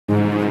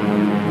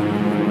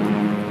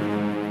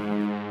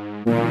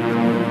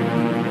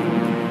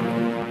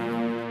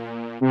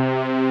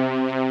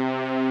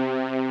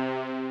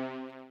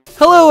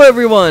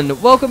everyone!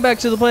 Welcome back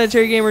to the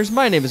Planetary Gamers.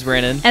 My name is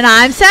Brandon. And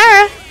I'm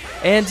Sarah.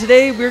 And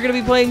today we're going to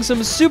be playing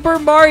some Super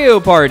Mario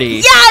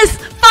Party. Yes!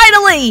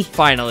 Finally!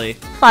 Finally.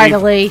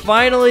 Finally. We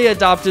finally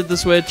adopted the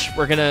Switch.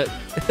 We're going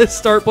to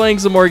start playing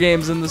some more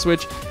games in the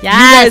Switch. Yes! You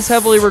guys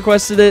heavily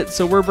requested it,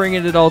 so we're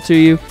bringing it all to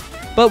you.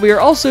 But we are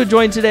also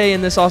joined today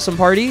in this awesome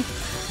party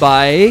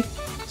by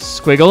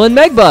Squiggle and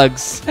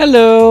Megbugs.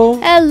 Hello.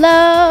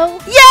 Hello.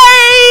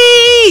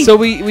 Yay! So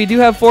we do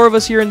have 4 of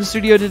us here in the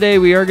studio today.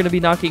 We are going to be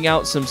knocking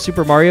out some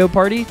Super Mario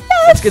Party.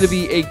 Yes. It's going to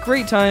be a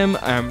great time.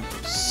 I'm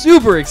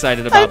super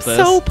excited about this.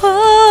 I'm so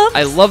pumped.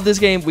 I love this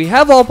game. We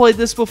have all played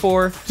this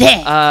before.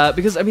 Yeah.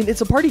 Because, I mean,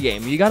 it's a party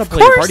game. You got to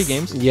play the party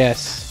games.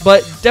 Yes.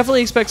 But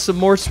definitely expect some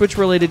more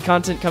Switch-related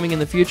content coming in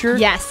the future.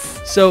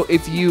 Yes. So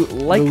if you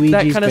like that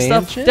Luigi's kind of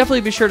stuff, Mansion?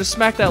 definitely be sure to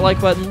smack that like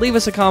button. Leave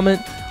us a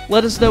comment.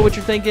 Let us know what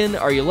you're thinking.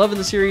 Are you loving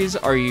the series?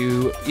 Are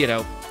you,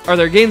 are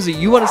there games that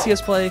you want to see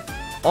us play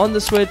on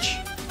the Switch?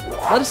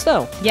 Let us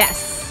know. Yes.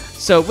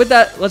 So with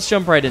that, let's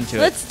jump right into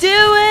it. Let's do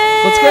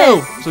it. Let's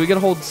go. So we got to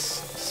hold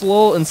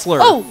slow and slur.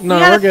 Oh, No, we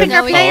gotta we're good. pick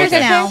our players okay.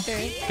 now.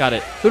 Got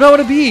it. Who do I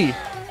want to be?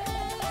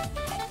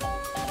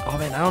 Oh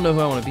man, I don't know who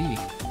I want to be.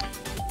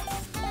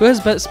 Who has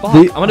best spot?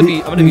 I'm gonna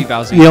be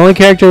Bowser. The only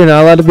character you're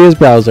not allowed to be is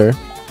Bowser.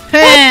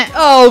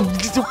 Oh,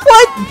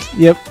 what?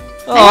 Yep.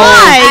 Oh,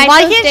 Why? I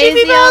Why chose can't you be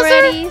Daisy Bowser?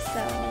 already,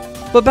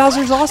 so but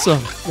Bowser's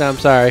awesome. No, I'm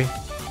sorry.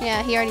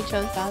 yeah, he already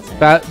chose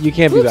Bowser. You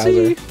can't be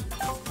Whoopsie.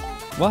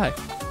 Bowser. Why?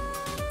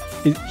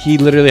 He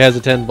literally has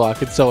a 10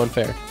 block. It's so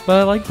unfair. But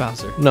I like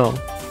Bowser. No.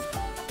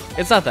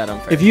 It's not that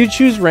unfair. If you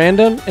choose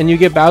random and you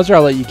get Bowser,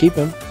 I'll let you keep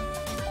him.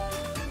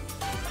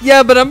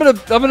 Yeah, but I'm gonna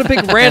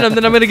pick random,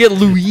 then I'm gonna get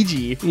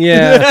Luigi.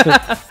 Yeah.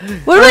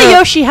 What about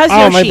Yoshi? How's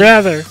Yoshi? my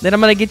brother. Then I'm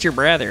gonna get your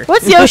brother.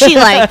 What's Yoshi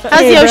like?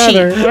 How's Yoshi?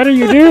 Brother, what are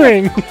you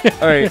doing?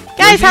 All right,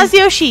 Guys, how's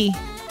Yoshi?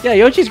 Yeah,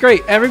 Yoshi's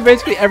great.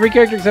 Basically every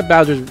character except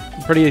Bowser's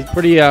pretty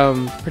pretty Fair.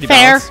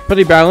 balanced.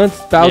 pretty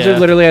balanced. Bowser Yeah.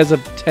 literally has a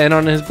 10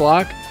 on his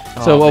block.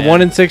 Oh, So a man.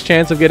 1 in 6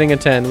 chance of getting a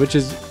 10, which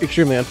is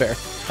extremely unfair.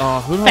 Oh,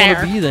 who do I Fair.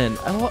 want to be then?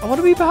 I want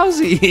to be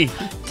Bowsy.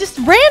 Just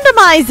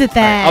randomize it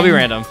then. I'll be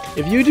random.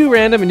 If you do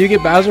random and you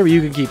get Bowser,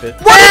 you can keep it.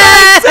 What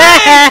did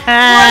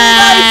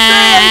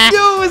I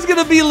knew it was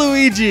gonna be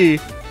Luigi.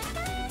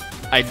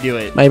 I knew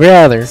it. My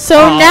brother. So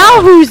Oh.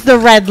 now who's the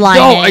red line?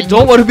 No, I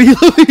don't want to be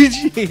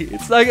Luigi.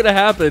 It's not gonna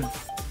happen.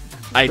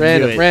 I knew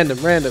it. Random.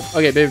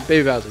 Okay,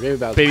 baby Bowser.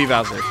 Baby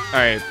Bowser. All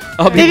right.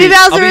 I'll be Baby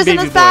I'll Bowser be isn't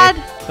baby as bad?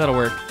 boy. That'll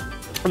work.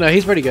 No,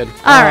 he's pretty good.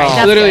 All right,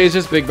 that's Literally, good. it's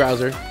just Big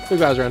Bowser. Big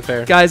Bowser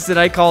unfair. Guys, did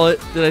I call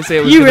it? Did I say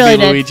it was You gonna really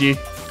be did. Luigi?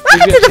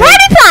 Welcome to the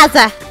party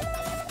plaza.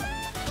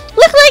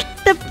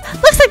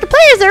 Looks like the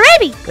players are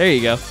ready. There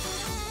you go.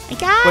 I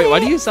got Wait, why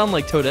do it. you sound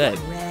like Toadette?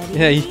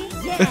 Ready?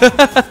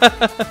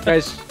 Yeah,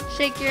 guys.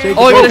 Shake your. Shake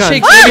Oh, I gotta Joy-Con.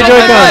 shake. Shake Shake your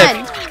your Joy-Con.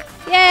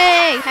 Joy-Con.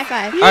 Yay! High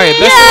five. All right,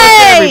 best of luck to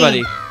Yay!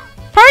 everybody.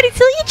 Party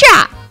till you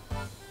drop.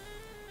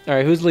 All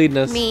right, who's leading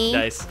us? Me.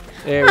 Nice.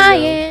 There we I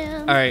go. am.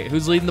 All right,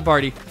 who's leading the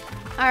party?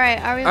 All right,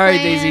 are we All right,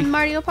 playing Daisy.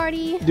 Mario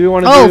Party? Do we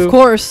want to Oh, do? of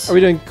course. Are we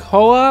doing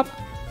co-op,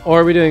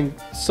 or are we doing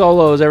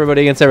solos?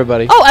 Everybody against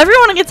everybody. Oh,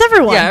 everyone against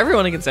everyone. Yeah,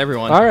 everyone against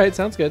everyone. All right,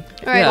 sounds good.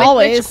 All right, Yeah. which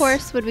Always.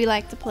 course would we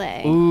like to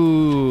play? I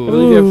Ooh.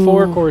 believe we have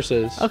 4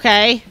 courses.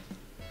 Okay.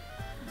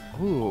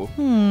 Ooh.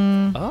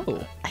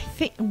 Oh. I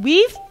think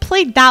we've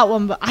played that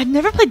one, but I've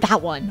never played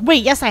that one.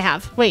 Wait, yes, I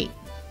have. Wait.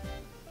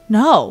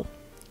 No.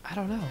 I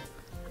don't know.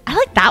 I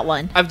like that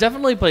one. I've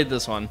definitely played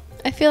this one.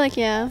 I feel like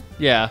yeah.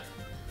 Yeah.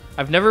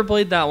 I've never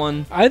played that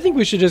one. I think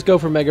we should just go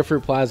for Mega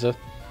Fruit Plaza.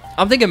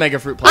 I'm thinking Mega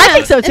Fruit Plaza. I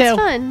think so too. It's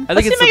fun. I think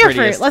Let's it's do the Mega Fruit.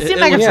 prettiest. Let's do It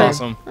Mega looks Fruit.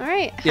 awesome. All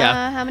right.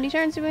 Yeah. How many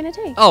turns are we gonna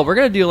take? Oh, we're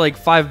gonna do like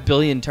 5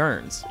 billion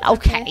turns.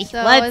 Okay.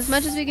 So let's. as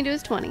much as we can do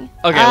is 20. Okay,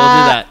 we'll do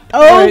that.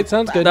 All Oh. right,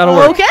 sounds good. That'll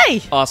work.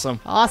 Okay. Awesome.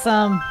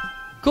 Awesome.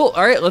 Cool.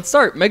 All right, let's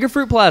start. Mega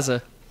Fruit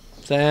Plaza.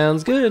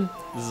 Sounds good.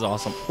 This is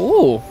awesome.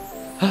 Ooh.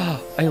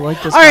 I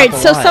like this. All right. map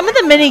a So lot. some of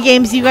the mini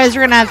games you guys are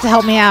gonna have to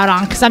help me out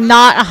on because I'm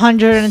not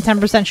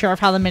 110% sure of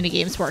how the mini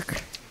games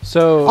work.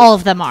 So All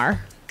of them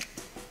are.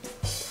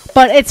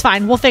 But it's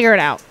fine. We'll figure it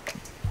out.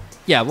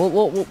 Yeah,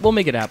 we'll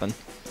make it happen.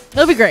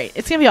 It'll be great.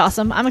 It's gonna be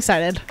awesome. I'm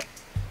excited.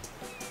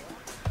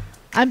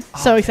 I'm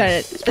so excited,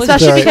 it's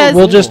especially all right. because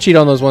we'll just cheat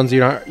on those ones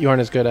you aren't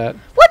as good at.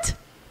 what?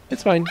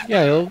 It's fine.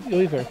 Yeah, you'll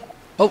be fair.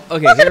 Oh,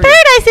 okay. Welcome here to we go.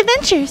 Paradise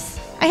Adventures.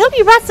 I hope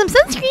you brought some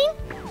sunscreen.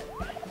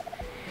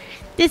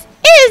 This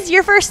is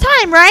your first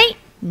time, right?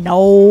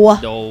 No.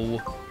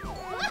 No.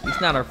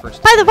 It's not our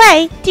first. By the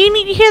way, do you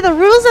need to hear the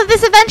rules of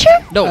this adventure?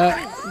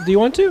 No. Do you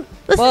want to?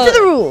 Listen Well, to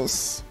the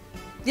rules.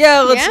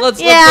 yeah, let's Yeah?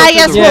 let's Yeah, go I through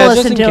guess the Yeah, we'll rules.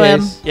 just listen in to him.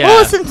 case. Yeah. We'll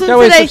listen to That him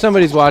way, today. if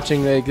somebody's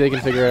watching, they can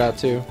figure it out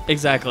too.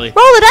 Exactly.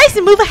 Roll the dice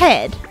and move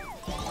ahead.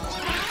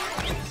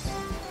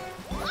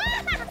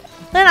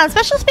 Land on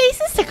special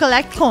spaces to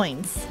collect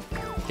coins.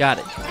 Got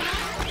it.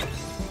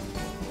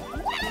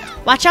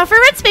 Watch out for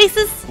red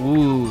spaces.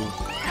 Ooh.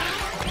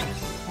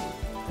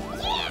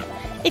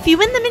 If you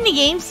win the mini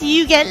games,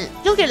 you'll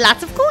get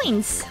lots of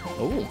coins.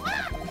 Oh.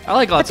 I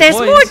like But lots there's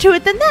of coins. more to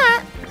it than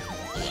that.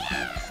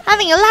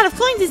 Having a lot of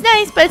coins is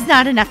nice, but it's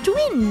not enough to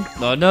win.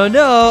 No, no,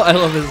 no. I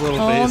love his little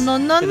Oh, face. no,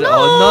 no, He's no. like,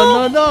 oh,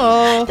 no,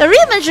 no, no. The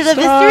real measure of is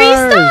 3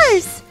 Stars.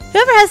 stars.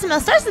 Whoever has the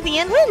most stars at the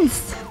end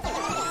wins.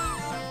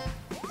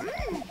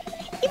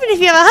 Even if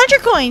you have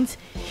 100 coins,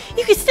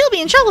 you could still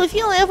be in trouble if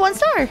you only have 1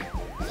 star.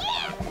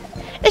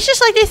 It's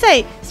just like they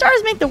say,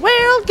 stars make the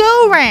world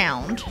go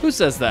round. Who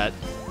says that?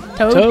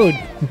 Toad.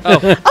 Oh.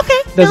 Okay,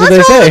 That's then what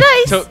let's they roll say. the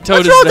dice. Toad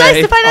Let's is roll they.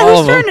 dice to find out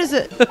All whose of turn them. is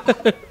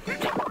it.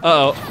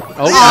 Uh-oh.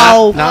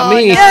 Oh, not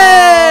me.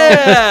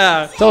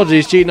 Yeah! Told you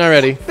he's cheating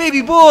already.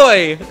 Baby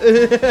boy!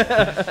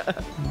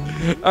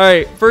 All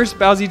right, first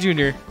Bowsy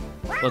Jr.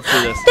 Let's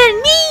do this.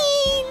 Then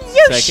me,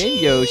 Yoshi. Second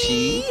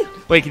Yoshi.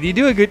 Wait, can you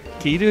do a good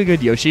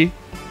Yoshi?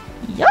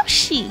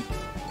 Yoshi.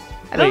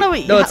 I don't Wait, know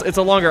what. No, it's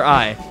a longer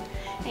I.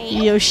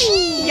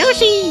 Yoshi.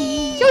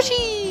 Yoshi.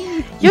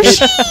 Yoshi.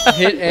 Yoshi.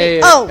 Hit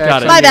A. Oh,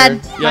 Got it. my here.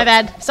 bad. My Yep.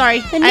 bad. Sorry,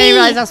 I The didn't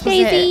realize I was supposed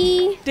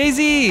Daisy.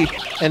 Daisy.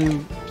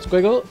 And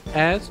Squiggle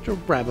as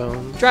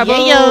Drabone.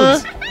 Drabones. Yeah,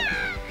 to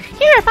hit.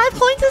 Here are 5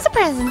 coins as a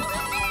present.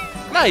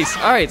 Nice.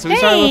 All right, so we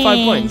started with 5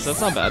 Thanks. points.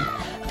 That's not bad.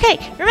 Okay,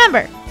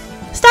 remember,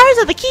 stars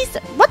are the keys.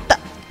 What the?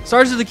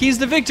 Stars are the keys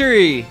to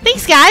victory.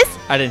 Thanks, guys.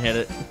 I didn't hit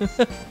it.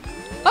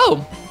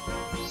 Oh.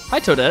 Hi,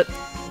 Toadette.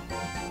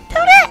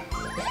 Toadette.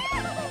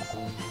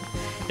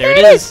 There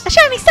it is. A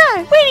shining star,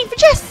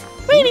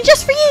 waiting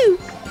just for you.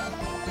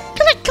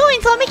 Collect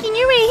coins while making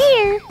your way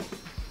here.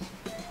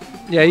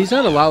 Yeah, you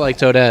sound a lot like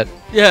Toadette.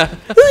 Yeah.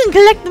 Who can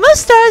collect the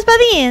most stars by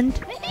the end?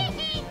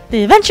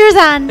 The adventure is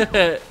on.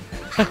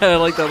 I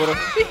like that little.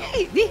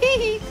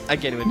 I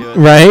can't even do it.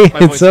 Right? My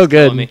It's voice so is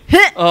killing good. me.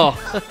 Oh.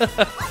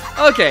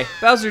 Okay,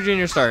 Bowser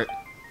Jr. start.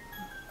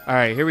 All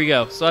right, here we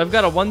go. So I've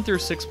got a 1 through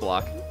 6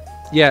 block.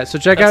 Yeah, so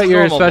check That's out your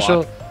normal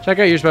special. Check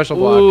out your special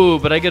block. Ooh,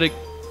 but I get a.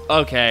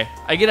 Okay,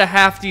 I get a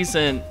half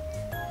decent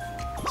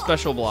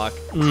special block.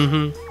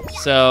 Mm-hmm.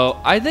 So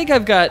I think I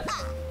got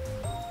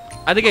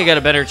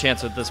a better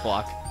chance with this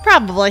block.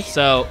 Probably.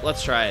 So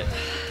let's try it.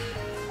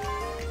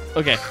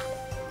 Okay.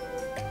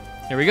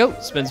 Here we go.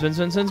 Spin, spin,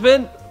 spin, spin,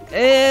 spin.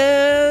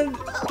 And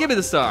give me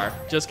the star.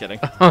 Just kidding.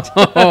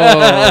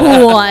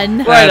 Oh, One.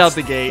 Right out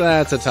the gate.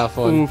 That's a tough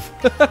one. Oof.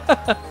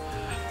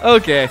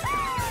 Okay.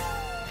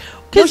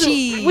 'Cause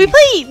Yoshi. we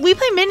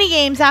play mini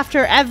games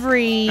after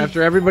every.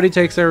 After everybody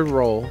takes their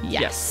roll.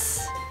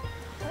 Yes.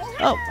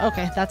 Oh,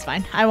 okay, that's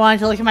fine. I wanted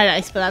to look at my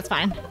dice, but that's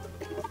fine.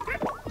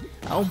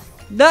 Oh.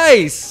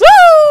 Nice.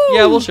 Woo!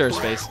 Yeah, we'll share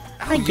space.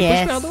 I You pushed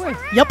guess. me out of the way.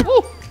 Yep.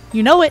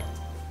 You know it.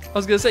 I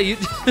was gonna say you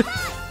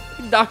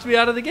knocked me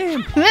out of the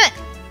game.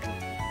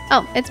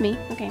 Oh, it's me.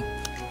 Okay.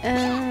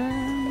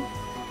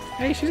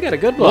 Hey, she's got a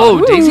good Whoa,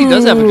 block. Daisy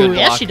does have a good Ooh,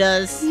 block. Yes, she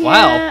does.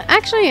 Wow. Yeah,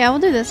 actually, I will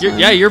do this one.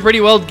 You're pretty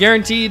well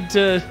guaranteed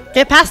to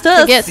Get past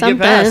us. get get something.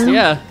 past.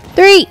 Yeah.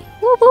 3.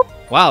 Whoop,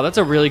 whoop. Wow, that's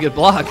a really good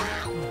block.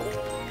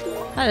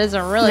 That is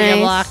a really good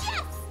block.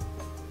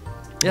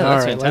 Nice. Yeah, All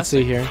that's right, fantastic. let's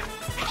see here.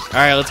 All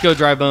right, let's go,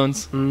 Dry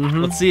Bones.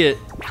 Mm-hmm. Let's see it.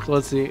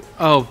 Let's see.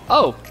 Oh,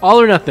 Oh, all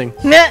or nothing.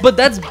 but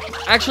that's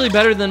actually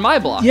better than my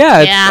block.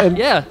 Yeah. Yeah.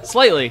 Yeah,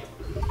 slightly.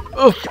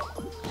 Oh,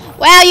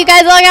 Wow, you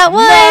guys all got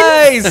one.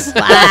 Nice.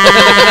 Wow.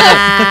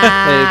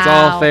 hey, it's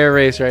all fair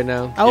race right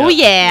now. Oh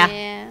yeah.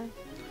 Yeah.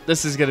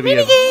 This is gonna be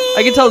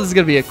I can tell this is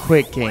gonna be a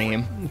quick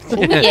game.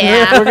 Oh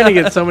yeah. We're gonna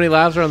get so many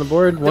laps around the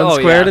board, one Oh,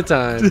 square yeah. at a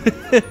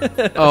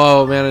time.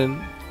 Oh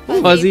man,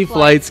 Fuzzy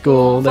Flight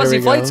School. There Fuzzy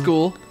we Flight go.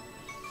 School.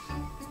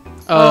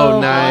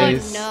 Oh,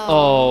 nice. no.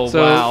 Oh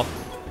So- wow.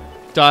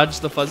 Dodge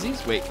the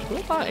fuzzies. Wait, who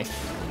am I?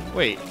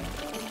 Wait.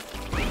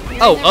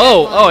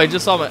 Oh! I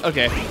just saw my.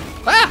 Okay.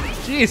 Ah!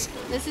 Jeez.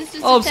 This is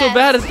just Oh, a I'm so test.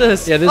 bad at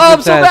this. Yeah, this oh, is I'm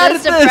a so test. bad at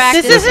Just a this.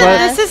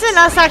 practice. This isn't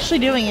us actually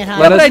doing it, huh?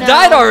 Let But us- I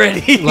died No.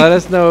 already. Let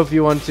us know if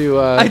you want to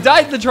I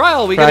died in the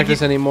trial. We gotta practice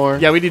keep. anymore.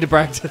 Yeah, we need to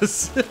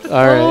practice. All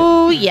right.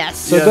 Oh yes.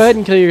 So Yes. go ahead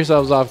and kill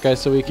yourselves off, guys,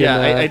 so we can.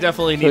 Yeah, I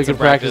definitely so need we some can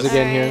practice practice.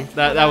 again here. Alright,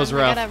 That hold was on,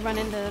 rough. I gotta run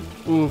into.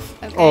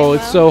 Oof. Okay, Oh,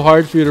 it's well. so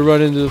hard for you to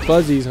run into the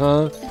fuzzies,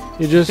 huh?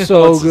 You're just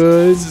so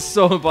good. This is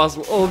so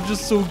impossible. Oh, I'm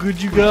just so good,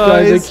 you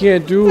Guys, guys. I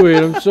can't do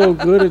it. I'm so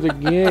good at the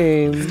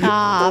game.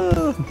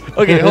 Stop.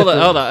 Okay, hold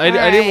on. I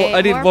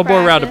Alright, need one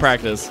more round of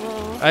practice. practice.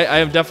 Well, I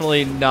am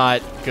definitely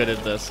not good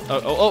at this.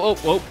 Oh,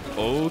 okay. Oh,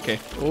 Oh,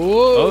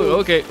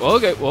 okay.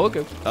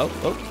 Okay.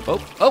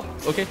 Oh,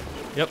 okay.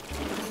 Yep.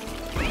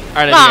 All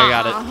right, I think I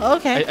got it.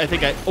 Okay. I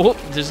think I. Oh,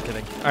 just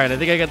kidding. All right, I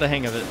think I got the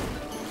hang of it.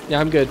 yeah,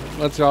 I'm good.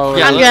 Let's go.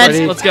 Yeah, I'm let's,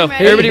 good. Let's go. I'm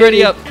ready. Everybody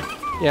ready up.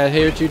 Yeah,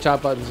 here are 2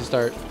 top buttons to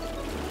start.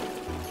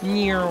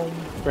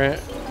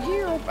 Brand,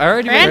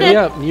 Alrighty, Brandon. ready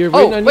up. You're Oh,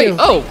 waiting on wait. you.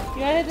 Oh,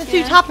 You gotta hit the 2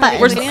 Yeah. top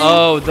buttons. where's the?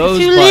 Oh, those.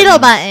 2 buttons. little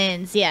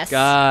buttons. Yes.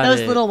 Got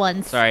Those it. little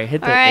ones. Sorry,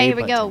 hit the. all right, A here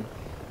we button. go.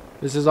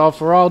 This is all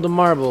for all the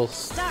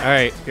marbles. All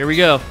right, here we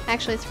go.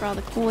 Actually, it's for all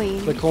the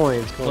coins. The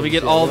coins. Let me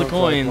get Yeah, all we the don't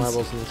collect coins.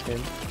 Marbles in this game.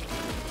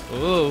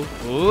 Whoa,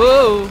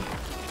 whoa,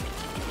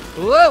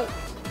 whoa.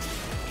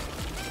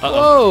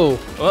 Whoa!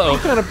 Uh What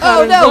kind of Oh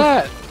pattern no! is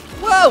that?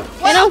 Whoa!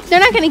 They don't, they're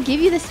not going to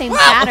give you the same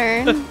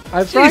pattern.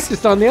 I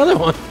practiced on the other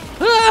one.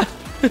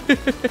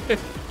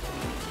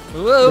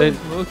 Whoa! Then-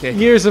 Okay.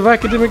 Years of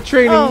academic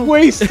training Oh.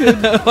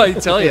 wasted. I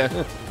tell you.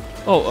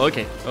 Oh,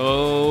 okay.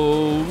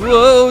 Oh,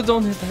 whoa!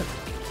 Don't hit that.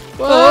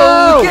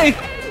 Whoa! Okay.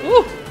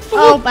 Woo.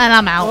 Oh, and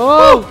I'm out.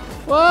 Whoa!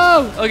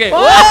 Whoa! Okay. Whoa!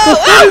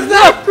 What is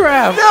that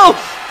crap? No!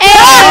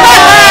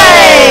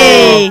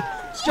 Hey!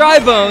 Dry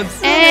bones.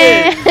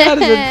 That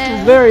is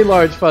a very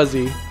large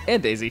fuzzy.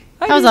 And Daisy.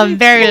 That was a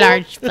very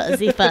large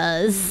fuzzy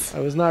fuzz. I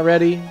was not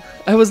ready.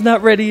 I was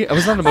not ready. I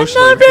was not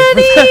emotionally not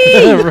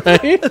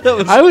ready. Right? That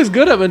was- I was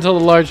good up until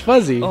the large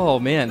fuzzy. Oh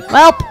man.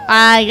 Well,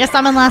 I guess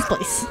I'm in last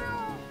place.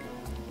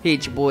 Hey,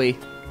 your boy,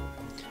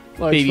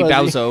 Large Baby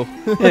fuzzy. Bowser.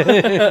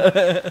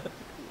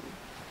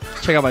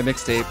 Check out my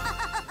mixtape.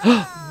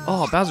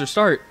 Oh, Bowser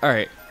start. All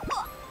right.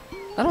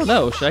 I don't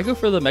know. Should I go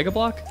for the Mega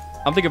Block?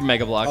 I'm thinking of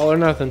Mega Block. All or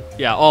nothing.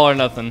 Yeah, all or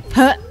nothing.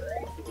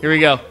 Here we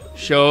go.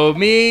 Show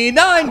me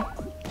 9. All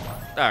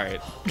right.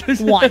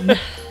 1.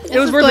 It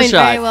was worth a going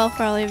shot. very well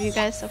for all of you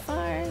guys so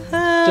far.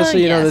 Just so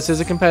you know, this is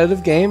a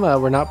competitive game.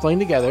 We're not playing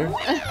together.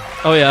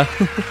 Oh yeah.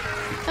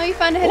 Oh, you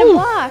found a hidden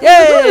block.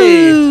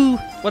 Yay!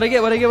 What I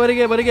get? What I get? What I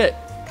get? What I get?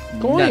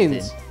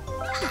 Coins. Nothing.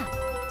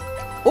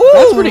 Ooh,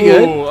 That's pretty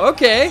good.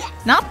 Okay.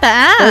 Not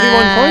bad.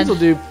 31 coins will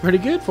do pretty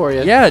good for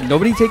you. Yeah.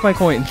 Nobody take my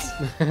coins.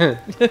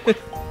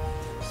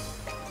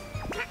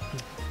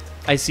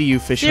 I see you,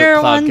 fish hook 0,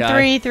 cloud 1, guy.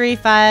 3, 3,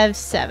 5,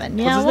 7.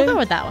 What's Yeah, his we'll name? go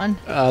with that one.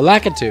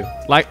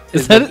 Lakitu. Like,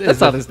 Is that? that- That's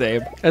is not that- his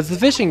name. That's the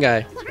fishing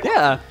guy.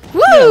 Yeah.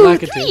 Woo!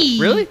 Lakitu. 3.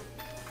 Really?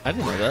 I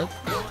didn't know that.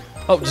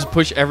 Oh, just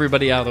push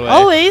everybody out of the way.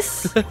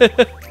 Always.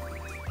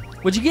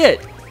 What'd you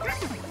get?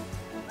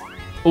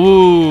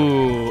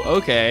 Ooh.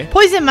 Okay.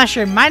 Poison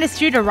mushroom,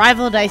 -2 to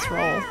rival dice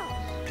roll.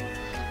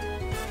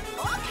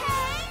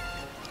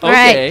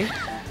 Okay.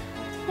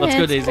 Let's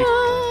go, Daisy.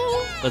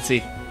 go. Let's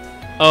see.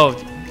 Oh,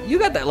 you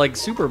got that like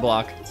super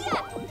block.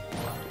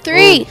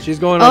 3. Oh, she's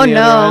going Oh on the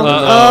no. other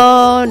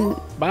island.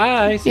 Oh.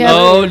 Bye. See Yeah. you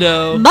Oh later.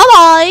 no.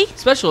 Bye-bye.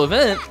 Special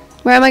event.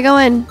 Where am I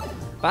going?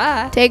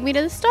 Bye. Take me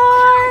to the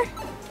star.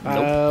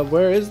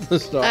 Where is the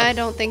star? I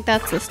don't think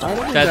that's the star.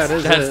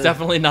 That's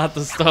definitely not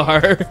the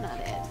star. Not it.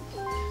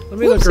 Let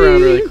me look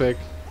around really quick.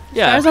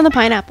 Yeah. Stars on the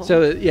pineapple.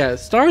 So, yeah,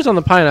 stars on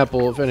the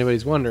pineapple, if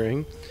anybody's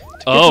wondering. To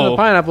get to Oh. the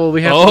pineapple,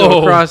 we have to go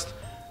across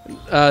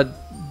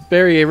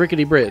bury a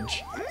rickety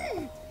bridge.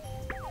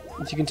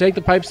 So you can take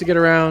the pipes to get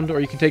around, or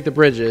you can take the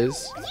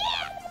bridges.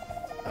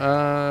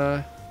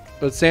 But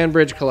sand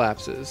bridge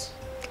collapses.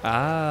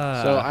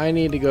 Ah. So I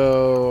need to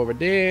go over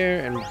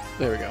there, and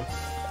there we go.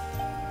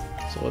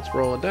 So let's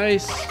roll a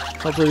dice.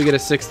 Hopefully we get a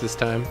 6 this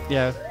time.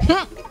 yeah.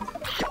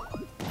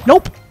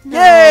 Nope.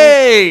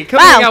 Yay! Come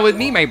Wow. hang out with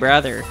me, my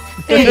brother.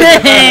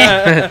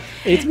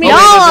 It's me. Y'all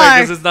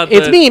are- It's not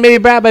It's the- me, maybe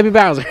Brad, baby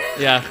Bowser.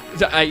 Yeah.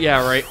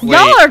 Yeah. Right. Wait.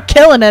 Y'all are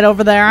killing it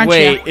over there, aren't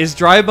Wait. you? Is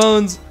Dry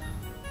Bones?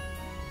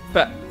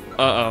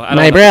 Uh-oh. I don't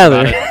My wanna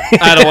brother. think about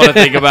it. I don't want to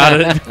think about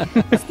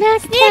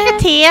it. Sneak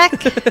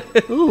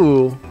attack.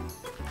 Ooh.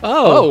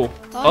 Oh.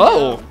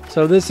 Oh.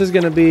 So this is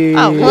gonna be.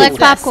 Oh, Collect this.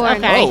 popcorn.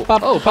 Okay. Oh.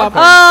 Pop, Oh. pop,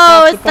 Popcorn.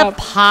 Oh, it's the Pop.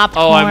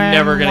 popcorn. Oh, I'm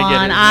never gonna get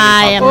one. it.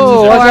 I am.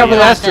 Oh, watch out for the horrible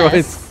at asteroids.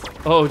 this.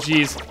 Oh,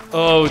 jeez.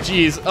 Oh,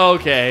 jeez.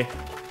 Okay.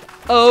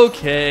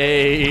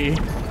 Okay.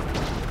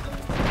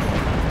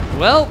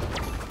 Well,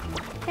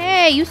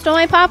 Hey, you stole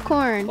my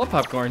popcorn. what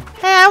popcorn?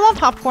 Hey, I want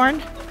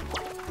popcorn.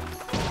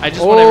 I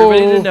just want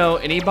everybody to Oh. know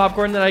any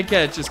popcorn that I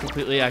catch is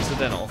completely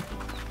accidental.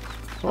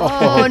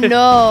 Oh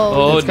no.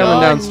 Oh, It's coming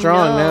no. down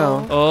strong no.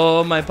 now.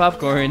 Oh, my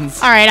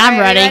popcorns. All right, I'm All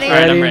right, ready. ready? All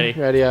right, I'm ready.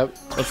 Ready up.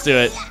 Let's do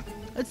it.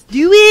 Let's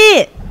do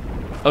it.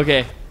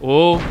 Okay.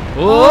 Oh.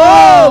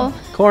 Oh.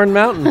 Corn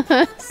Mountain.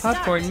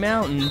 Popcorn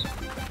Mountain.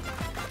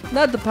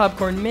 Not the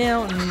Popcorn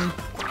Mountain.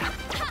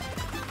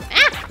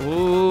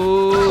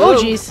 Oh,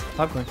 jeez.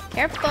 Popcorn.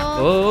 Careful.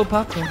 Oh,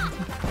 popcorn.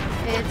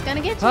 It's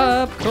gonna get you.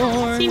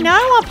 Popcorn. See, now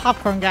I want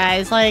popcorn,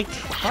 guys. Like,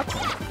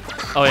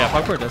 Oh, yeah,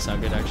 popcorn does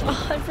sound good, actually.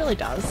 oh, it really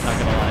does. Not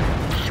gonna lie.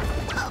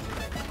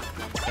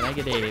 Can I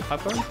get a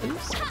popcorn,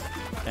 please?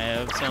 Can I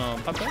have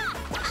some popcorn?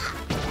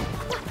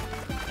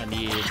 I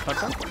need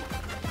popcorn.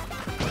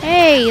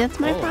 Hey, that's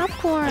my Oh.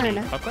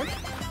 popcorn. Popcorn?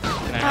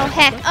 Can I Oh have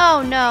heck. popcorn?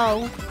 Oh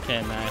no.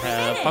 Can I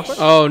have popcorn?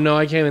 Oh no,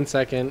 I came in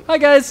second. Hi,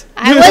 guys.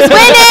 I was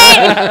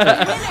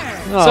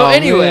winning. So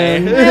anyway.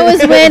 man. I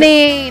was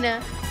winning.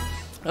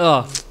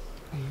 Oh.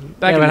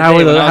 Back Yeah, in but the how day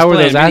were, when I was how were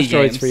playing those mini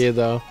asteroids games. for you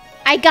though?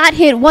 I got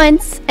hit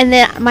once, and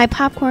then my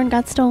popcorn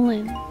got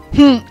stolen.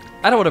 I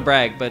don't want to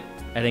brag, but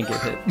I didn't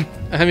get hit.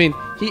 I mean,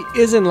 he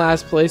is in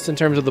last place in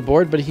terms of the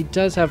board, but he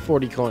does have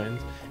 40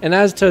 coins. And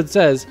as Toad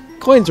says,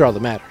 coins are all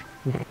that matter.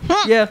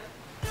 Yeah.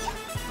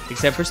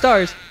 Except for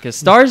stars, because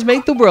stars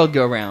make the world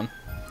go round.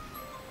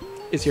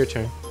 It's your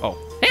turn. Oh.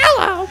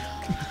 Hello.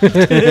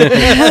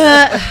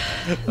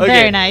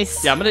 Very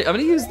nice. Yeah, I'm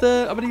gonna use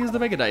the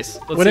mega dice.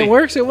 Let's When see. it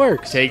works, it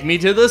works. Take me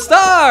to the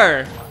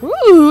star.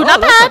 Ooh, not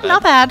that's bad,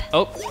 not bad.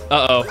 Oh,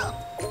 uh-oh.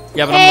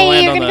 Yeah, but I'm gonna Hey,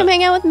 land you're on gonna the come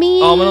hang out with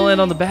me. Oh, I'm gonna land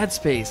on the bad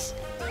space.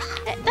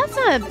 That's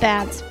not a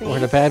bad space. Where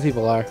the bad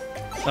people are.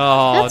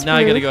 Oh, That's now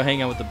I gotta rude. go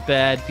hang out with the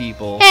bad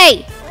people.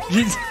 Hey.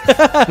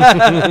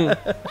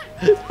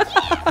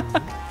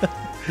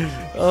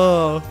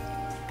 Oh.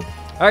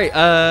 All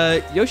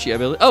right, Yoshi, I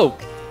believe. Oh,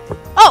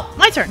 Oh,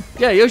 my turn.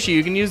 yeah, Yoshi,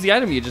 you can use the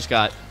item you just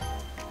got.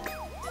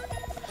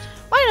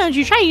 don't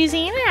you try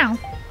using it now?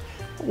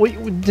 We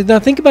did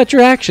not think about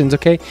your actions,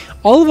 okay?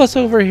 All of us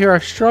over here are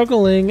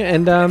struggling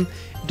and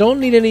don't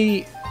need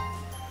any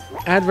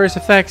adverse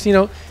effects. You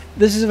know,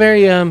 this is a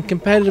very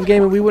competitive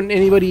game, and we wouldn't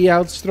anybody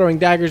else throwing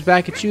daggers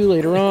back at you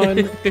later on.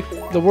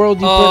 The world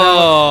you put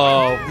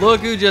out. Oh,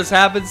 look who just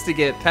happens to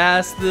get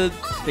past the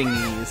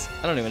thingies.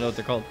 I don't even know what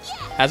they're called.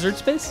 Hazard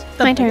space?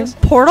 My turn.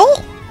 Portal?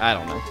 I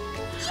don't know.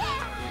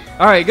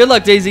 All right, good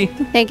luck, Daisy.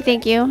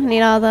 Thank you. I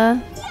need all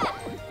the.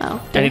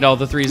 Oh. I need all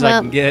the threes I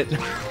Well. can get.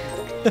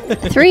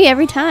 3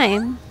 every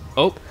time.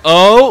 Oh.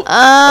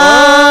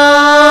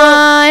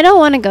 I don't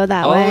want to go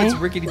that Oh, way. it's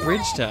rickety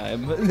bridge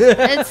time.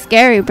 It's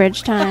scary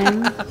bridge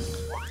time.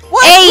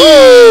 What?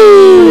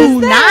 Hey!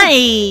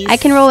 Nice. I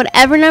can roll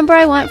whatever number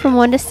I want from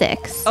 1 to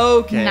 6.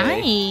 Okay.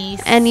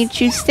 Nice. And you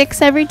choose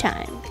 6 every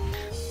time.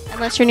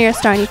 Unless you're near a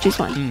star and you choose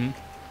 1.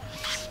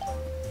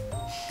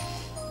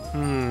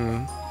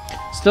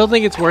 Still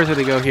think it's worth it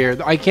to go here.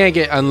 I can't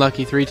get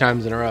unlucky 3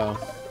 times in a row.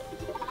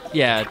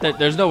 Yeah,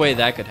 there's no way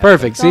that could happen.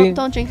 Perfect. See?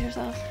 Don't jinx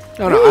yourself.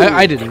 No, no,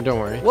 I didn't. Don't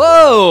worry.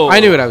 Whoa! I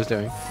knew what I was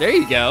doing. There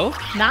you go.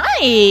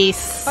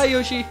 Nice. Hi,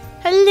 Yoshi.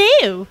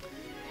 Hello.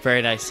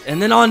 Very nice.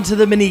 And then on to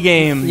the mini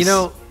games. You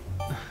know,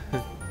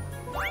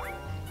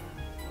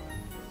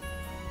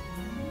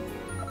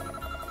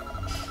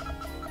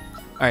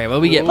 All right,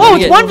 what we get? Oh, What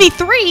we it's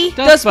get? 1v3.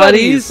 Dust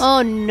buddies.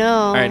 Oh no.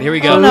 All right, here we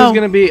so go. no. who's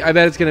gonna be? I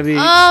bet it's gonna be.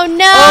 Oh no.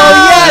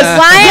 yes!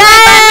 Why am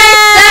I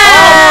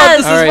Oh,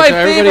 this All is right, my so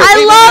everybody- favorite.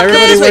 I love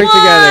everybody this work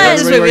together. one.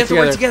 This way, we have to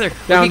work together.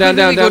 Down, down,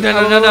 down, Go down,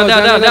 down, down,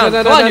 down, down,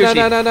 down. Come on, Yoshi.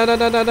 down, down, down, down,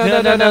 down, down,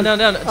 Down, down, down, down, down,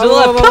 down. To the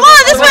left. Come on,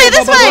 this way,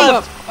 this way.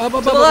 Up, up,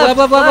 up, left,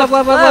 left,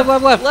 left, left,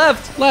 left, left,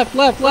 Left. left,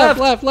 left, left,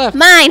 left, left.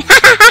 Mine.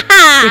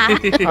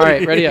 All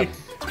right, ready up.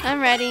 I'm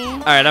ready. All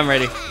right, I'm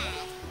ready.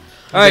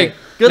 All right,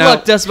 good now-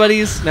 luck, Dust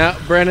Buddies. Now,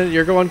 Brandon,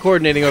 you're going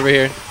coordinating over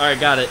here. All right,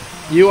 got it.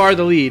 You are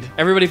the lead.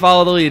 Everybody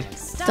follow the lead.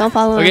 Don't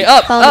follow me. Okay,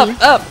 up, Follow me.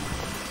 up, up.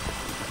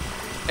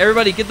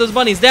 Everybody, get those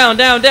bunnies down,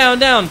 down, down,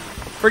 down.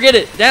 Forget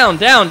it. Down,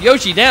 down.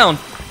 Yoshi, down.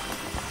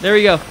 There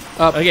we go.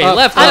 Up, Okay, up,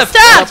 left, I'm left.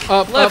 stuck.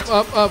 Up, Left.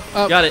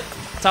 up. Got it.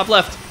 Top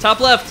left. Top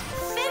left.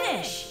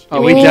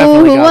 Oh, we Ooh,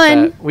 definitely who got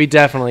won? that. We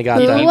definitely got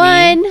Who that.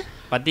 won?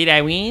 But did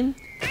I win?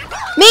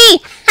 Me.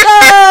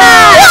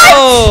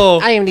 Oh!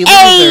 I am the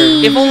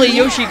Hey. If only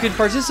Yoshi could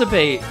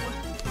participate.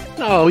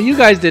 No, you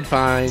guys did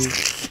fine.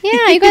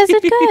 Yeah, you guys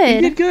did We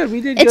good. did good. We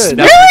did It's good.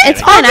 really,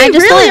 it's fun. Are I we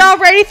just really want-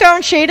 already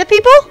throwing shade at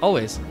people?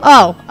 Always.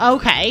 Oh,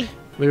 okay.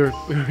 We were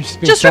just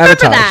being Just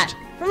sabotaged. remember that.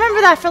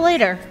 Remember that for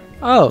later.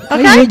 Oh,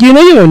 Okay. hey, you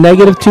know you have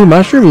a -2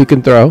 mushroom you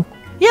can throw.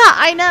 Yeah,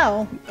 I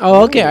know.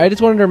 Oh, okay. I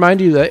just wanted to remind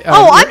you that.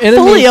 Oh, I'm your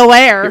fully enemies-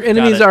 aware. Your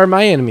enemies Got it. are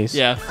my enemies.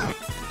 Yeah.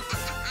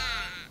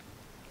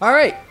 All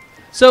right.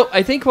 So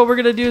I think what we're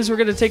gonna do is we're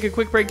gonna take a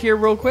quick break here,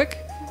 real quick,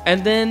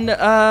 and then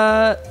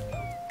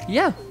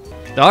yeah.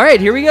 All right,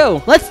 here we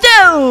go. Let's do.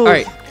 All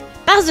right,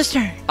 Bowser's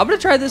turn. I'm gonna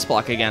try this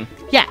block again.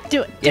 Yeah,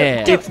 do it. Do Yeah.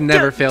 it, do It's it,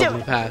 never do it, failed do in the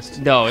it. past.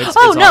 No, it's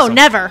Oh it's no, awesome.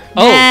 never.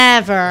 Oh,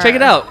 Never. Check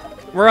it out.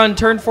 We're on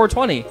turn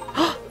 420.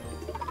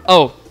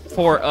 Oh,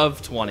 4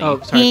 of 20.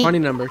 Oh, sorry. Funny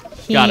number.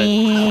 Got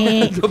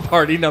it. The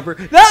party number.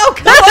 No,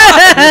 come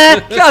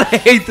on! God, I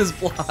hate this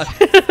block.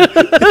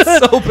 It's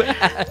so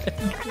bad.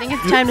 I think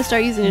it's time to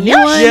start using a new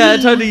one. Yeah,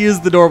 time to use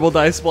the normal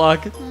dice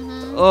block.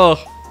 Oh.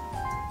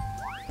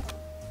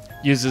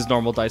 Uses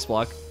normal dice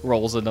block.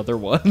 Rolls another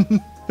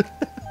one.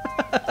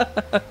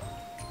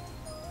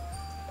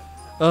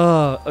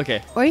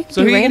 Okay. Or you can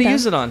So do who are you random. gonna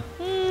use it on?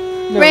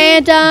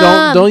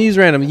 Random. Don't use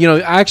random. You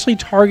know, actually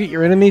target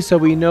your enemy so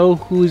we know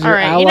who's All your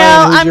right. ally You know,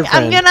 and who's I'm your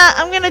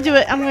friend. gonna do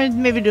it. I'm gonna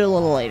maybe do it a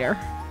little later.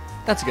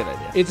 That's a good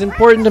idea. It's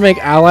important to make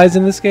allies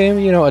in this game.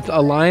 You know,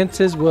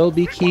 alliances will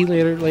be key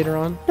later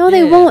on. No,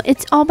 they Yeah. won't.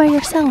 It's all by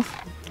yourself.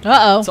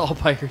 It's all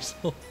by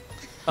yourself.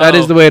 That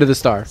is the way to the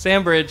star.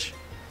 Sandbridge.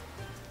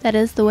 That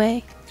is the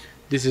way.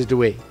 This is the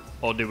way.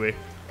 All the way.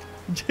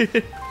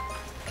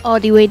 All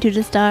the way to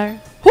the star.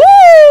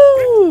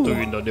 Woo!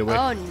 The way.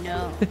 Oh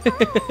no.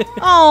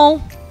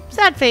 Oh,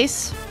 sad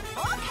face.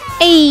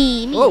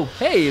 Hey, me. Oh,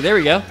 hey, there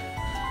we go.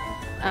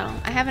 Oh,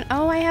 I haven't.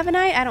 Oh, I have an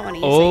eye. I don't want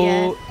to use it Oh,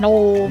 yet.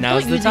 No,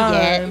 now's don't the use it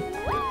yet. time.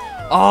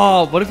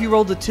 Oh, what if you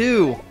rolled a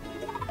 2?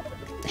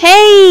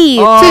 Hey,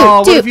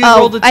 Oh, two. what if you Oh,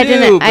 rolled a 2? I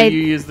didn't. But you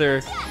used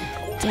their.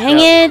 Dang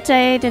it!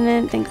 I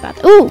didn't think about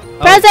that. Ooh,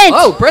 present.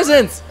 Oh,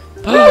 presents.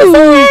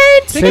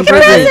 Present. Take Pink a or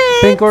green?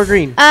 present. Pink or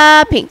green?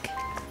 Pink.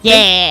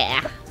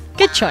 Yeah.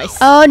 Good choice.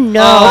 Oh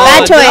no, Oh,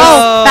 bad choice.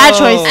 no. Bad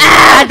choice.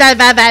 Ah. Bad.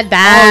 Oh, we should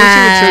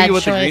have showed you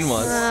what the choice. green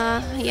was.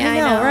 Yeah, I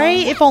know,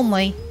 right? If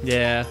only.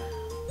 Yeah.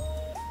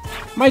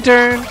 My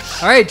turn.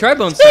 All right,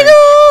 Tribone's turn.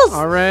 Squiggles!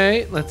 All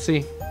right, let's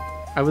see.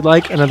 I would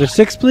like another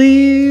 6,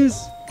 please.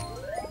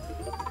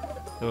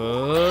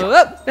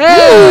 Up.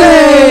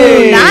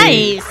 Hey!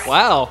 Nice.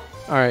 Wow.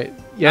 All right.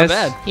 Yes,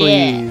 bad.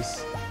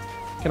 please.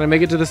 Can I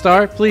make it to the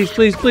star? Please,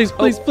 please, please,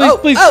 please, Oh, please, oh,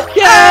 please. oh,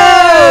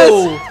 Yes!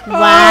 oh!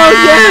 Wow.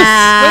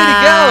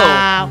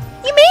 yes!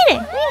 You made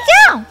it. Way to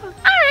go. All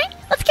right.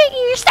 Let's get you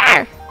your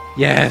star.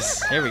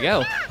 Yes. There we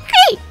go.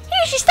 Great.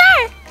 Here's your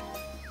star.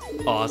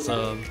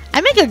 Awesome.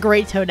 I make a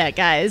great toadette,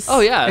 guys. Oh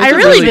yeah, I It's a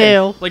really really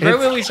do. Like right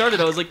when we started,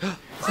 I was like, Yeah,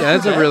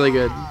 that's a really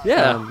good.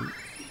 Yeah.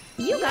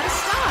 You got a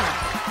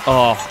star.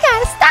 oh,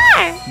 Got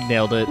a star.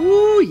 nailed it.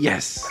 Ooh,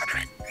 yes.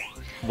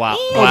 Wow.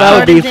 Oh, that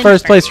would be Started in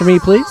first place for me,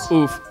 please.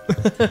 Oof.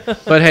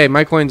 But hey,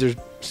 my coins are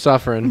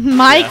suffering.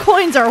 My Yeah.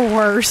 coins are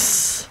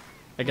worse.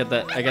 I got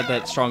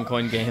that strong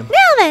coin game.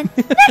 Now then,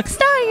 next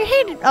star you're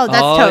hated. Oh,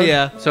 that's oh Toad.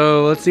 yeah.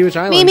 So let's see which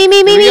island. Me.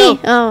 Here we go.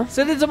 Oh.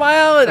 Send it to my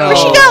island. Where's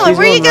she Oh, going? she's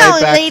Where you right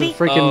going, back lady? To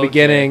the freaking Okay.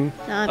 beginning.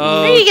 Not me.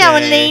 Oh. Where you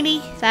going, Okay.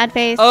 lady? Sad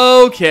face.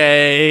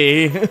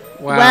 Okay.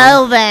 Wow.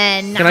 Well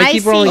then, Can I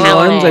keep see rolling how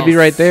ones? it I'd be is.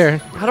 right there.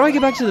 How do I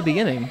get back to the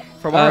beginning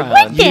from our Uh,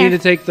 island? you there. need to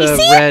take You the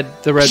see red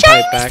pipe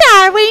Shiny back.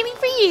 star waiting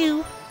for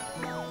you.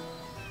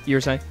 You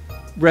were saying?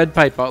 Red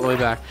pipe all the way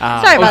back.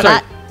 Sorry Oh, about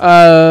sorry.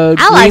 that.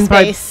 Ally Green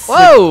pipe. space.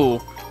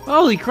 Whoa,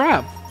 Holy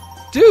crap.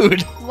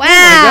 dude.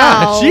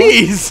 Wow.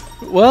 Jeez.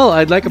 Well,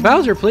 I'd like a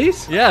Bowser,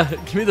 please. Yeah,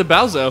 give me the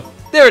Bowser.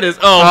 There it is.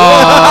 Oh. Oh,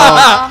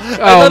 I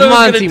thought it was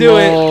Monty gonna do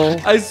Mole.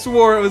 it. I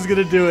swore it was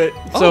gonna do it.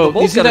 Oh, the So you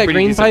mole's see got a that pretty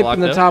green decent pipe block,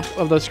 in the though. top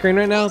of the screen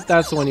right now?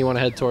 That's the one you want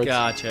to head towards.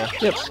 Gotcha.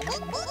 Yep.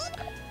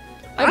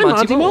 I'm I'm Monty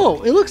Monty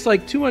Mole. It looks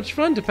like too much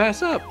fun to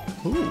pass up.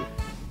 Ooh.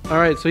 All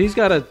right, so he's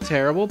got a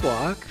terrible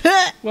block.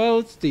 Well,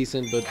 it's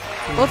decent, but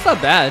Well, it's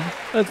not bad.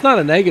 it's not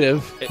a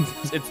negative.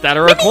 It's that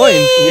or a coin.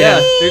 Yeah,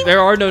 there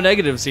are no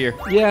negatives here.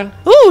 Yeah.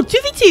 Ooh,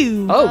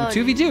 2v2. Oh,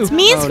 2v2. It's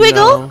me and Oh,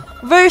 Squiggle no.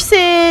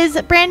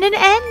 versus Brandon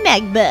and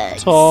Megbug.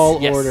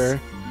 Tall Yes. order.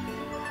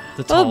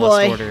 The Oh, tallest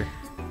boy. order.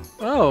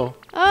 Oh.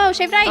 Oh,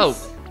 shaved ice. Oh.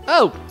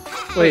 Oh.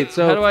 Wait,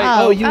 so How do I?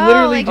 Oh. Oh, you Oh,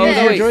 literally like use this.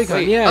 your Wait, Joy-Con.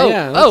 wait. Yeah, Oh,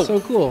 yeah. That's oh. so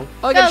cool.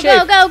 Oh, I Go, got go,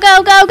 shave.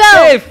 go.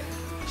 Shave.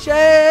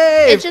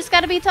 Shave. It's just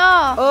gotta be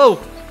tall. Oh.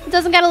 It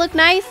doesn't gotta look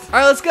nice. All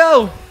right, let's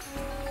go.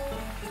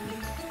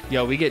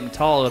 Yo, we getting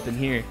tall up in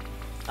here.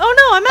 Oh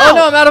no, I'm Oh out.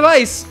 no, I'm out of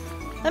ice.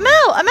 I'm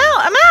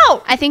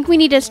out. I think we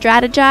need to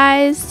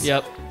strategize.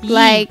 Yep.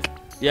 Like,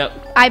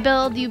 Yep. I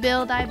build, you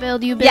build, I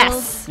build, you build.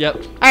 Yes. Yep.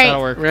 right.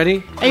 That'll work.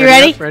 Ready? Are you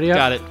ready? Up, ready up?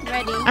 Got it.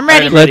 Ready. I'm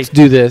ready. All right, Let's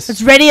do this.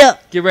 Let's ready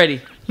up. Get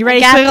ready. You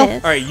ready, Got Squiggle?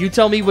 this. All right, you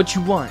tell me what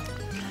you want.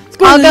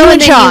 Squiggle, I'll you go in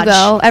and then charge. you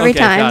go every Okay,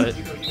 time. got it.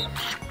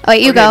 Oh,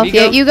 wait, you Okay, go. me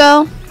go. You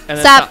go. And then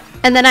Stop.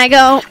 And then I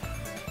go.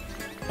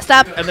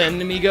 Stop. And then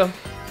me go.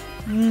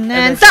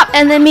 And stop.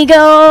 And then me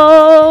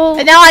go.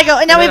 And now I go.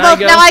 And now And we then I both.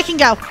 go. Now I can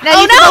go. Now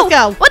Oh you can no! both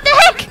go. What the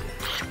heck?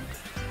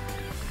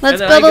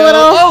 Let's And then build I a go-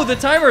 little. Oh, the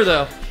timer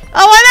though.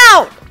 Oh, I'm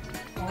out.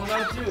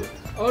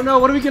 Oh no,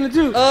 what are we gonna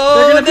do?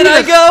 Oh, and then beat I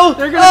us. go.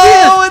 They're gonna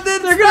beat Oh, us. and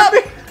then They're gonna stop.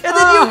 beat- And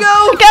then you go.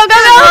 Go, go,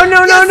 go. Oh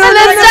no, no, no, And no,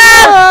 then no,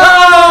 stop.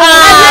 Oh.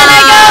 And then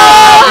I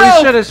go. We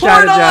should have Pour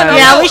it on. strategized.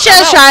 Yeah, out. we should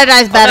have I'm out.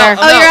 strategized better. I'm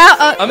Oh, you're out?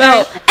 Oh, I'm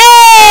out.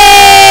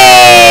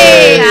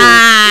 Hey!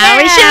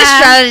 We should have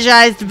Yeah.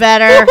 strategized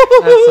better.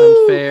 That's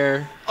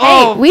unfair.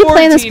 Oh, we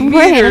planned this 14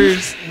 beforehand.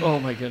 meters. Oh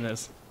my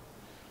goodness.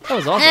 That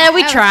was awesome. We That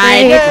was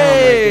tried. great. Oh my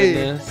Hey.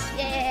 goodness.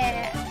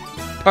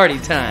 Yeah. Party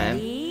time.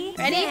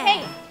 Ready?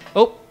 Hey.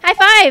 Oh. High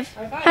five.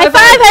 High five. High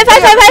five.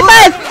 High five.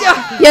 High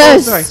five.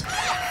 Yes. sorry.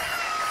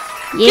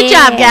 Good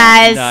job,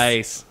 guys.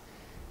 Nice.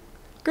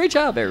 Great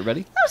job,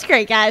 everybody. That was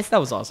great, guys. That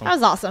was awesome. That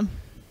was awesome.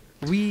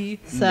 We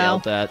So-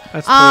 nailed that.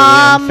 That's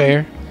totally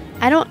unfair.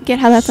 I don't get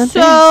how that's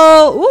unfair.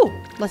 So, ooh,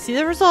 let's see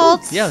the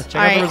results. Yeah, check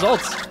All out the right.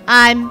 results.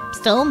 I'm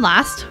still in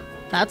last.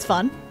 That's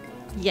fun.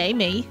 Yay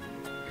me.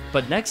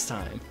 But next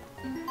time.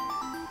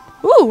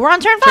 Ooh, we're on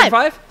turn Turn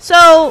 5. 5?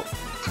 So,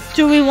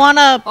 do we want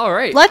to... All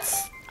right.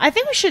 I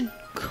think we should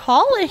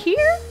call it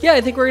here. Yeah,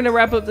 I think we're going to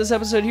wrap up this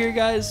episode here,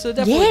 guys. So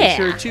definitely Yeah.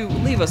 be sure to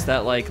leave us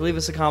that like, leave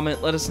us a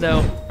comment, let us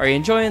know. Are you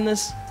enjoying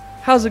this?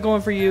 How's it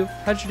going for you?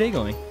 How's your day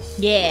going?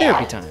 Yeah.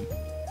 Therapy time.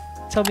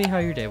 Tell me how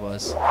your day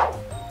was.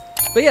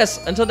 But yes,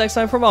 until next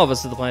time from all of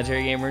us at the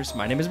Planetary Gamers,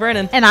 my name is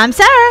Brandon, And I'm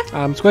Sarah.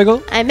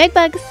 Squiggle. I make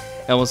bugs.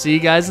 and we'll see you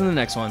guys in the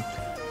next one.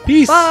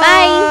 Peace.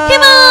 Bye.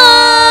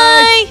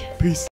 Goodbye. Peace.